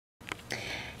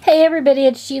Hey everybody,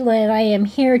 it's Sheila and I am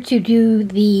here to do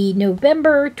the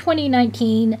November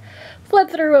 2019 flip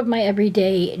through of my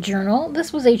everyday journal.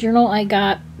 This was a journal I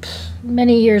got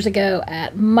many years ago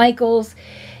at Michael's.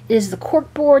 It is the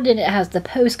corkboard and it has the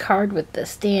postcard with the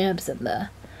stamps and the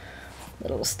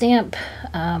little stamp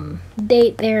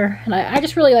date there. And I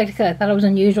just really liked it because I thought it was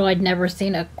unusual. I'd never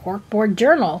seen a corkboard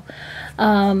journal.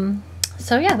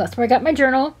 So yeah, that's where I got my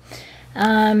journal.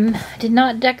 Did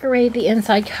not decorate the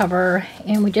inside cover,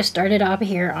 and we just started off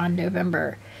here on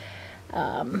November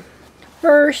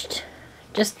 1st,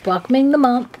 just welcoming the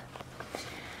month.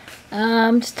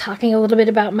 Just talking a little bit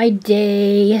about my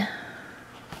day,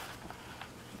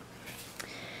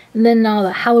 and then all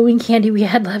the Halloween candy we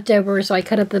had left over, so I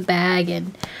cut up the bag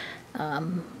and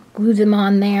glued them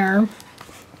on there.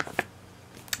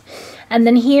 And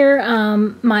then here,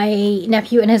 my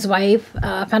nephew and his wife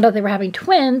found out they were having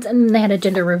twins, and they had a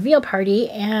gender reveal party,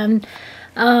 and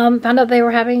found out they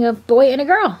were having a boy and a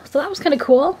girl. So that was kind of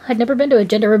cool. I'd never been to a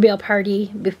gender reveal party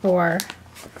before.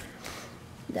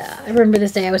 I remember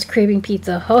this day I was craving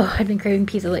pizza. Oh, I'd been craving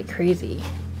pizza like crazy.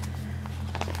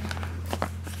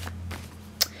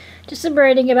 Just some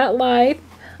writing about life,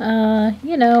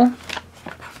 you know.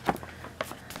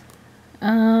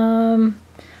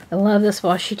 I love this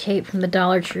washi tape from the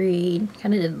Dollar Tree.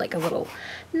 Kind of did like a little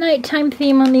nighttime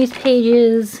theme on these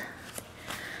pages.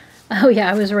 Oh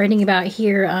yeah, I was writing about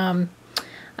here.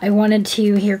 I wanted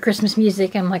to hear Christmas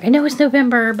music. I'm like, I know it's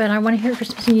November, but I want to hear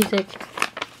Christmas music.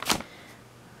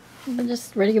 I'm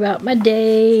just writing about my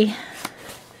day.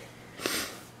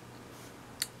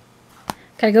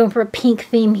 Kind of going for a pink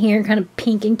theme here, kind of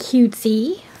pink and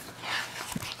cutesy.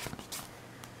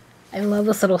 I love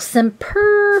this little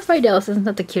Semper Fidelis. Isn't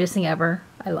that the cutest thing ever?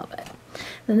 I love it.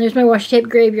 Then there's my washi tape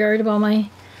graveyard of all my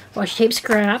washi tape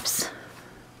scraps.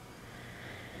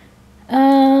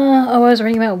 Oh, I was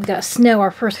writing about we got snow,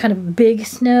 our first kind of big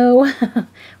snow.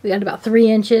 We got about 3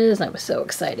 inches, and I was so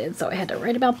excited, so I had to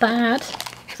write about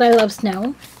that because I love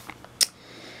snow.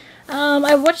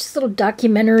 I watched this little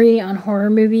documentary on horror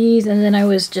movies, and then I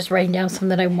was just writing down some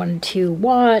that I wanted to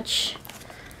watch.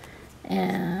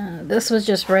 And this was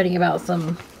just writing about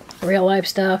some real life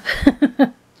stuff.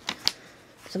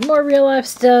 Some more real life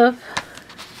stuff.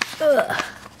 Ugh.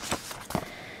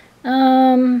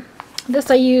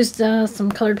 This I used some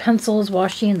colored pencils,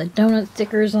 washi, and the donut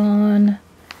stickers on.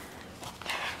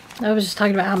 I was just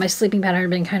talking about how my sleeping pattern had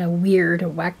been kind of weird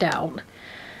and whacked out.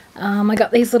 I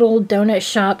got these little donut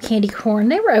shop candy corn.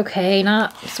 They were okay,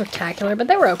 not spectacular, but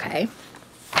they were okay.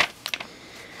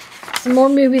 Some more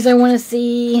movies I want to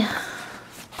see.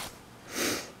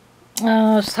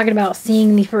 I was talking about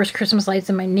seeing the first Christmas lights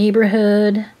in my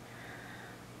neighborhood.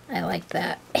 I like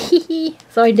that.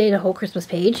 So I did a whole Christmas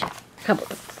page. A couple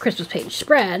of Christmas page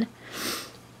spread.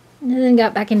 And then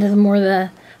got back into more of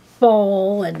the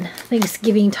fall and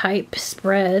Thanksgiving type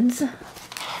spreads.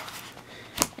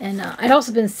 And I'd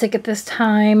also been sick at this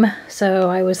time,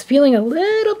 so I was feeling a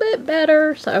little bit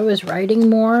better. So I was writing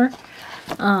more.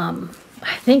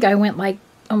 I think I went like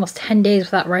almost 10 days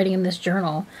without writing in this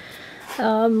journal.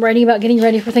 Writing about getting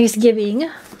ready for Thanksgiving,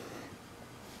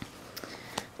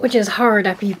 which is hard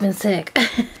after you've been sick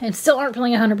and still aren't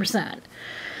feeling 100%.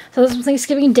 So this was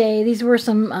Thanksgiving Day. These were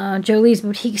some Jolie's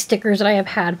Boutique stickers that I have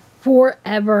had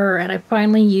forever, and I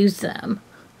finally used them.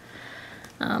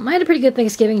 I had a pretty good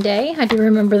Thanksgiving Day. I do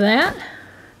remember that.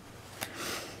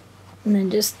 And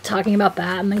then just talking about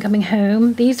that and then coming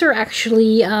home. These are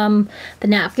actually the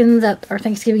napkins at our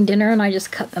Thanksgiving dinner, and I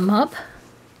just cut them up.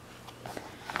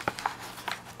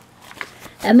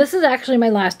 And this is actually my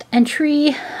last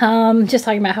entry, just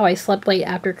talking about how I slept late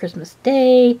after Christmas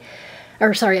Day,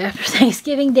 or sorry, after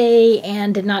Thanksgiving Day,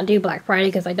 and did not do Black Friday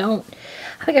because I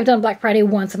think I've done Black Friday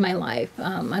once in my life.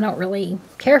 I don't really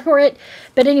care for it,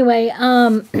 but anyway,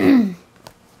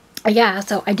 yeah,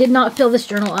 so I did not fill this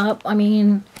journal up. I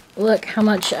mean, look how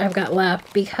much I've got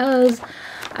left because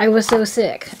I was so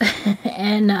sick,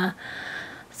 and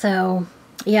so...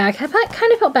 yeah, I kind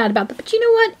of felt bad about that, but you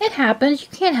know what? It happens. You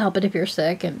can't help it if you're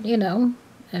sick, and it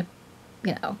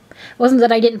wasn't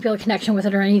that I didn't feel a connection with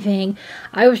it or anything.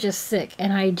 I was just sick,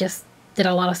 and I just did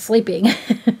a lot of sleeping.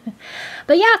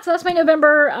 But yeah, so that's my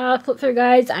November flip through,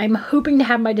 guys. I'm hoping to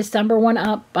have my December one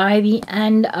up by the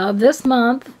end of this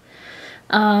month,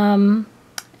 and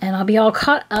I'll be all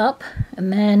caught up,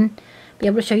 and then be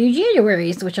able to show you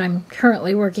January's, which I'm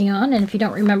currently working on. And if you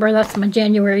don't remember, that's my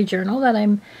January journal that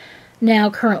I'm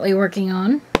now currently working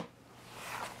on.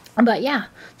 But yeah,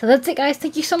 so that's it, guys.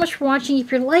 Thank you so much for watching.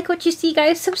 If you like what you see,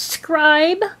 guys,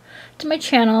 subscribe to my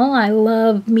channel. I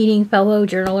love meeting fellow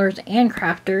journalers and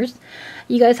crafters.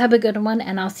 You guys have a good one,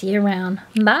 and I'll see you around.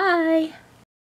 Bye!